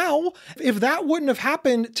until now. If that wouldn't have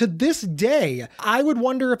happened to this day, I would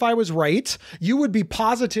wonder if I was right. You would be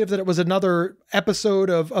positive that it was another episode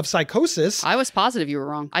of psychosis. I was positive you were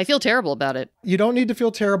wrong. I feel terrible about it. You don't need to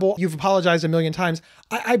feel terrible. You've apologized a million times.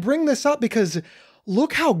 I bring this up because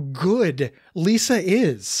look how good Lisa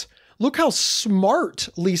is. Look how smart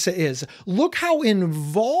Lisa is. Look how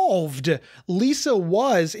involved Lisa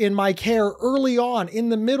was in my care early on, in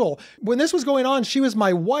the middle. When this was going on, she was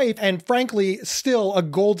my wife and frankly, still a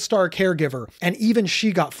gold star caregiver. And even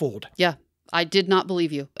she got fooled. Yeah. I did not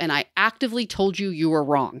believe you. And I actively told you you were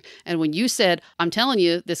wrong. And when you said, I'm telling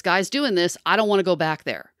you, this guy's doing this, I don't want to go back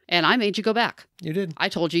there. And I made you go back. You did. I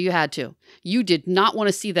told you had to. You did not want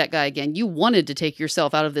to see that guy again. You wanted to take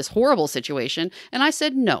yourself out of this horrible situation. And I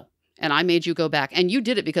said no. And I made you go back. And you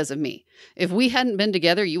did it because of me. If we hadn't been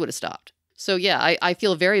together, you would have stopped. So yeah, I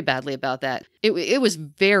feel very badly about that. It was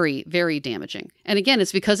very, very damaging. And again,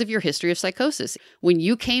 it's because of your history of psychosis. When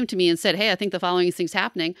you came to me and said, hey, I think the following thing's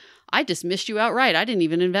happening, I dismissed you outright. I didn't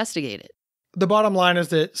even investigate it. The bottom line is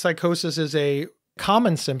that psychosis is a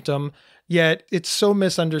common symptom, yet it's so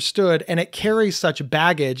misunderstood and it carries such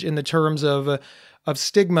baggage in the terms of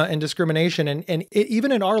stigma and discrimination. And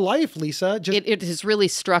even in our life, Lisa, it has really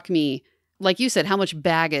struck me, like you said, how much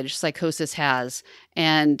baggage psychosis has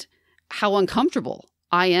and how uncomfortable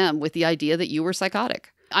I am with the idea that you were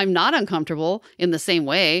psychotic. I'm not uncomfortable in the same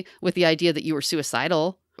way with the idea that you were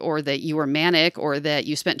suicidal or that you were manic or that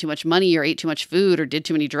you spent too much money or ate too much food or did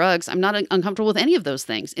too many drugs. I'm not uncomfortable with any of those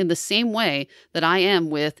things in the same way that I am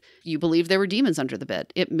with you believe there were demons under the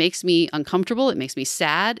bed. It makes me uncomfortable. It makes me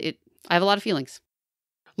sad. I have a lot of feelings.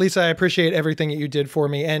 Lisa, I appreciate everything that you did for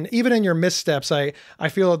me. And even in your missteps, I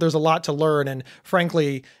feel that there's a lot to learn. And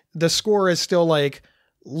frankly, the score is still like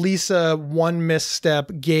Lisa, one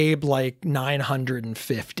misstep, Gabe, like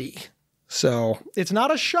 950. So it's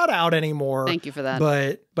not a shutout anymore. Thank you for that.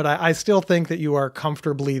 But I still think that you are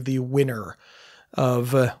comfortably the winner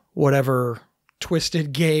of whatever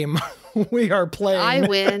twisted game we are playing.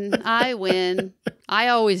 I win. I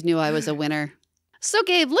always knew I was a winner. So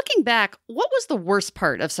Gabe, looking back, what was the worst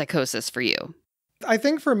part of psychosis for you? I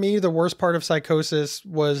think for me, the worst part of psychosis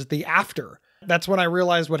was the after. That's when I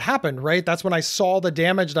realized what happened, right? That's when I saw the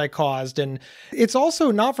damage that I caused. And it's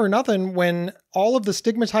also not for nothing when all of the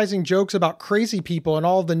stigmatizing jokes about crazy people and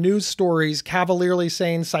all of the news stories cavalierly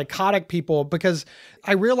saying psychotic people, because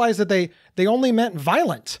I realized that they only meant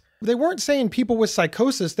violent. They weren't saying people with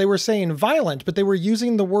psychosis, they were saying violent, but they were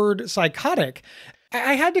using the word psychotic.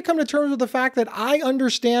 I had to come to terms with the fact that I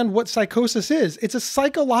understand what psychosis is. It's a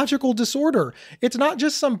psychological disorder. It's not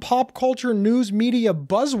just some pop culture news media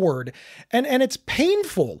buzzword. And it's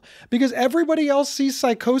painful because everybody else sees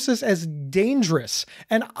psychosis as dangerous.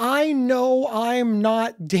 And I know I'm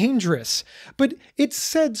not dangerous, but it's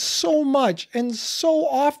said so much and so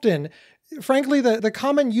often. Frankly, the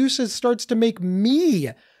common usage starts to make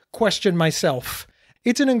me question myself.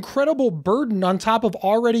 It's an incredible burden on top of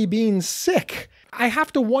already being sick. I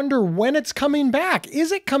have to wonder when it's coming back.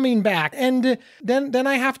 Is it coming back? And then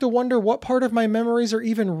I have to wonder what part of my memories are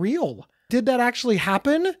even real. Did that actually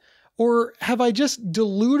happen? Or have I just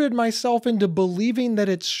deluded myself into believing that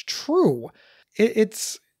it's true?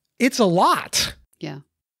 It's a lot. Yeah.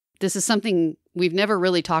 This is something we've never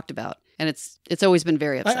really talked about. And it's always been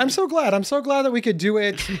very upsetting. I'm so glad. I'm so glad that we could do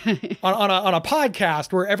it on a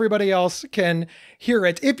podcast where everybody else can hear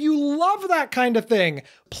it. If you love that kind of thing,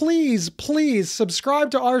 please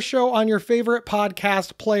subscribe to our show on your favorite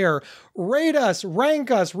podcast player. Rate us,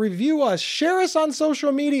 rank us, review us, share us on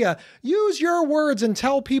social media. Use your words and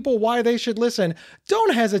tell people why they should listen.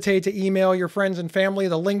 Don't hesitate to email your friends and family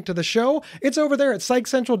the link to the show. It's over there at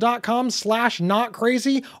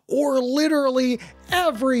psychcentral.com/notcrazy or literally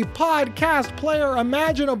every podcast player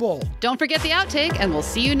imaginable. Don't forget the outtake, and we'll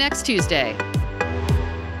see you next Tuesday.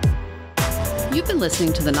 You've been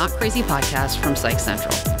listening to the Not Crazy podcast from Psych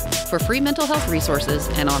Central. For free mental health resources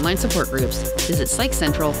and online support groups, visit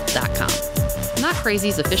psychcentral.com. Not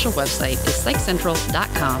Crazy's official website is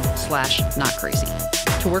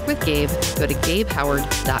psychcentral.com/notcrazy. To work with Gabe, go to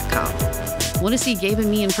gabehoward.com. Want to see Gabe and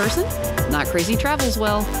me in person? Not Crazy travels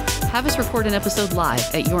well. Have us record an episode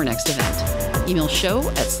live at your next event. Email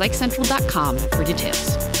show@psychcentral.com for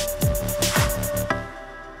details.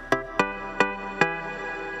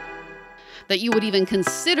 That you would even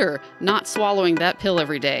consider not swallowing that pill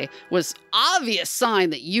every day was obvious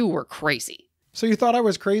sign that you were crazy. So you thought I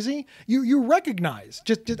was crazy? You recognize,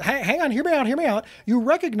 just hang on, hear me out. You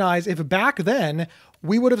recognize if back then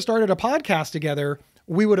we would have started a podcast together,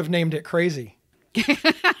 we would have named it Crazy.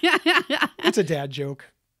 It's a dad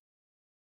joke.